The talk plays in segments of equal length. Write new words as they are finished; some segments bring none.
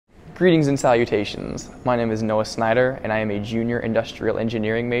Greetings and salutations. My name is Snyder, and I am a junior industrial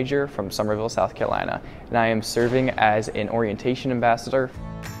engineering major from Somerville, South Carolina, and I am serving as an orientation ambassador.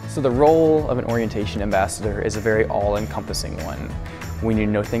 So the role of an orientation ambassador is a very all-encompassing one. We need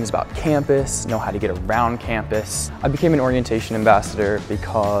to know things about campus, know how to get around campus. I became an orientation ambassador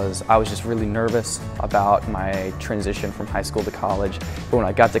because I was just really nervous about my transition from high school to college. But when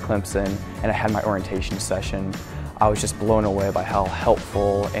I got to Clemson and I had my orientation session, I was just blown away by how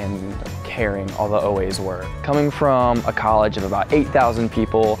helpful and caring all the OAs were. Coming from a college of about 8,000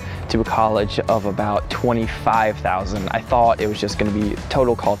 people to a college of about 25,000, I thought it was just going to be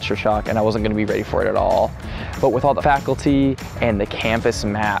total culture shock and I wasn't going to be ready for it at all. But with all the faculty and the campus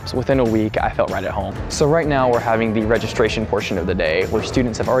maps, within a week I felt right at home. So right now we're having the registration portion of the day where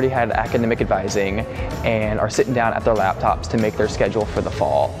students have already had academic advising and are sitting down at their laptops to make their schedule for the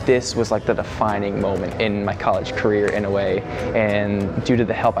fall. This was like the defining moment in my college career in a way, and due to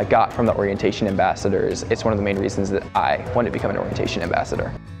the help I got from the orientation ambassadors, it's one of the main reasons that I wanted to become an orientation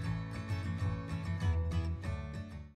ambassador.